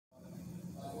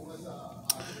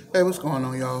Hey, what's going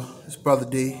on, y'all? It's Brother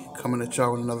D coming at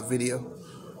y'all with another video.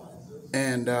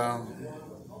 And I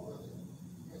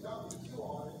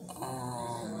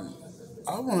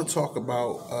want to talk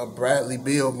about Bradley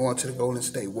Beal going to the Golden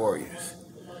State Warriors.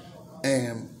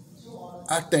 And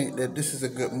I think that this is a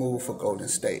good move for Golden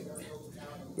State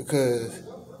because,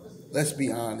 let's be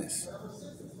honest,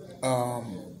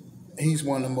 he's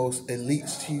one of the most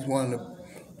elites. He's one of the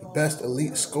best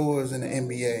elite scorers in the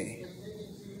NBA.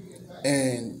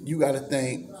 And you got to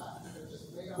think,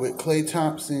 with Klay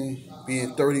Thompson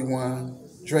being 31,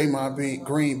 Draymond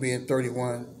Green being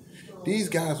 31, these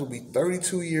guys will be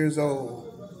 32 years old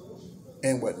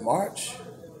in what, March?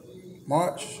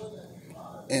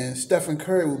 And Stephen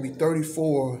Curry will be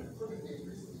 34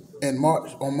 in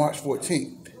March, on March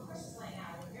 14th,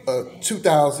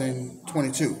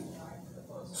 2022.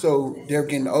 So they're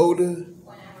getting older,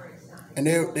 and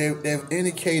they've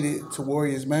indicated to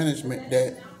Warriors management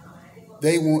that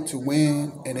they want to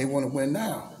win, and they want to win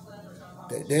now.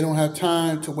 That they don't have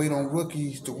time to wait on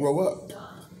rookies to grow up.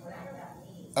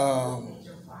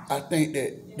 I think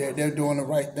that they're doing the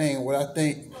right thing. What I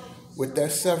think with that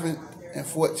 7th and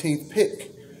 14th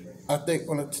pick, I think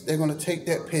they're gonna take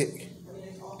that pick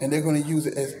and they're gonna use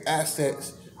it as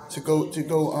assets to go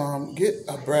get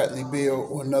a Bradley Beal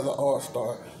or another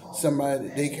All-Star, somebody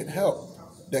that they can help,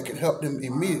 that can help them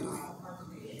immediately.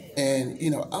 And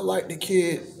I like the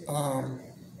kid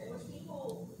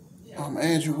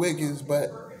Andrew Wiggins,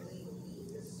 but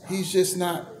he's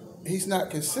not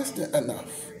consistent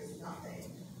enough.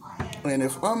 And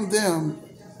if I'm them,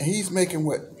 and he's making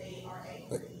what,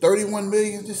 like 31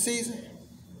 million this season,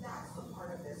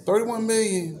 31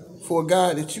 million for a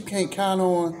guy that you can't count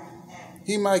on.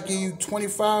 He might give you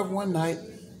 25 one night,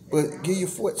 but give you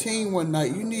 14 one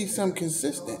night. You need something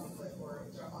consistent.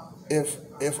 If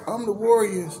I'm the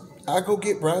Warriors, I go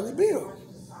get Bradley Beal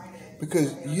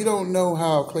because you don't know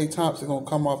how Klay Thompson gonna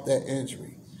come off that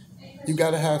injury. You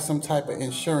got to have some type of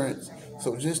insurance,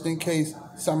 so just in case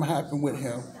something happened with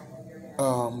him,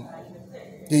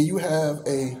 then you have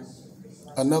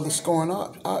another scoring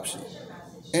option.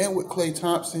 And with Klay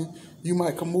Thompson, you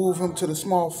might can move him to the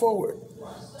small forward.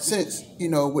 Since,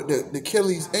 with the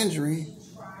Achilles injury,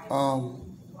 I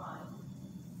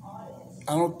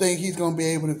don't think he's going to be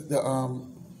able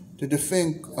to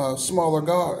defend smaller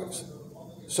guards.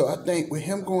 So I think with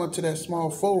him going to that small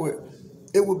forward,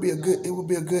 it would be a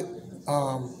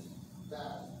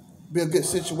good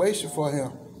situation for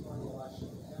him,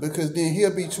 because then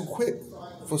he'll be too quick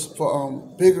for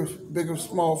bigger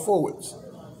small forwards.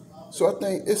 So I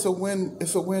think it's a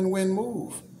win-win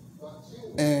move.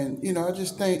 And I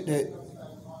just think that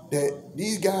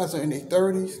these guys are in their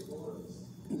 30s.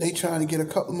 They trying to get a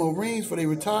couple more rings before they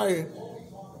retire.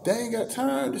 They ain't got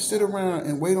time to sit around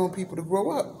and wait on people to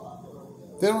grow up.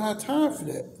 They don't have time for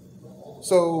that.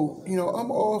 So I'm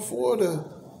all for the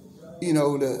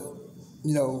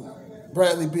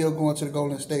Bradley Beal going to the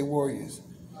Golden State Warriors.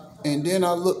 And then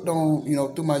I looked on,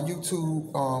 through my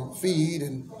YouTube feed,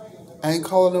 and I ain't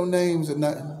calling no names or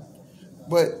nothing,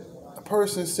 but a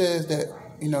person says that,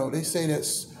 they say that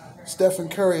Stephen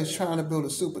Curry is trying to build a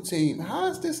super team. How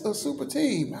is this a super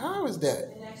team? How is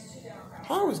that?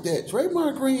 How is that?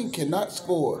 Draymond Green cannot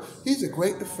score. He's a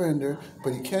great defender,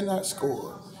 but he cannot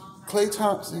score. Klay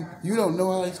Thompson, you don't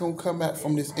know how he's going to come back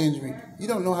from this injury. You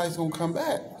don't know how he's going to come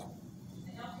back.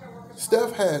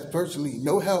 Steph has virtually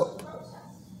no help.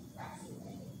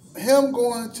 Bradley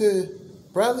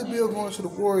Beal going to the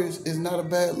Warriors is not a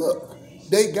bad look.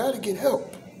 They got to get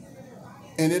help.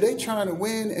 And they trying to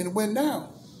win and win now.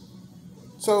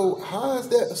 So how is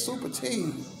that a super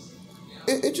team?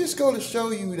 It just goes to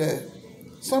show you that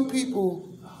some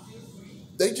people,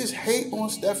 they just hate on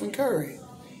Stephen Curry.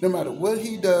 No matter what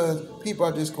he does, people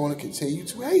are just going to continue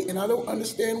to hate, and I don't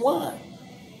understand why.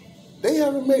 They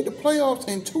haven't made the playoffs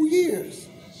in 2 years.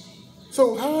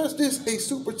 So how is this a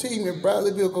super team if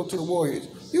Bradley Beal go to the Warriors?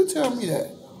 You tell me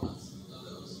that.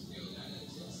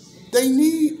 They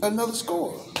need another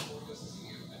scorer.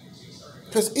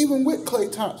 Because even with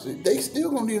Klay Thompson, they still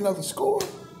going to need another scorer.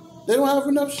 They don't have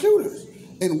enough shooters.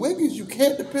 And Wiggins, you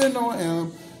can't depend on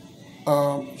him.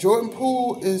 Jordan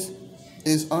Poole is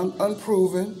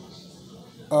unproven.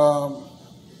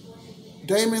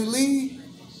 Damon Lee,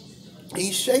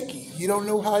 he's shaky. You don't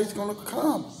know how he's going to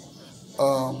come.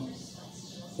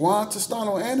 Juan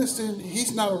Toscano Anderson,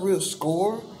 he's not a real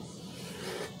scorer.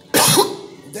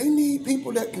 They need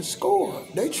people that can score.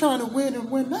 They trying to win and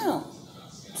win now.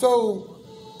 So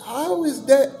how is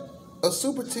that a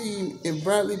super team if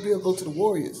Bradley Beal go to the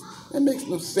Warriors? That makes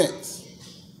no sense.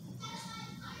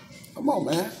 Come on,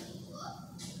 man.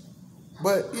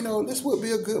 But, this would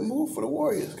be a good move for the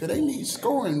Warriors because they need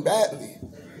scoring badly.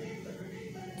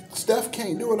 Steph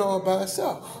can't do it all by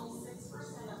himself.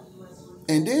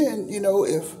 And then,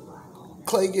 if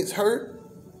Clay gets hurt,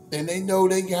 then they know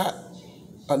they got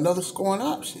another scoring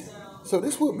option. So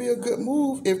this would be a good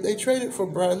move if they traded for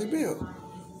Bradley Beal.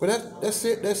 But that's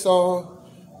it. That's all.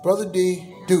 Brother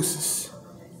D, deuces.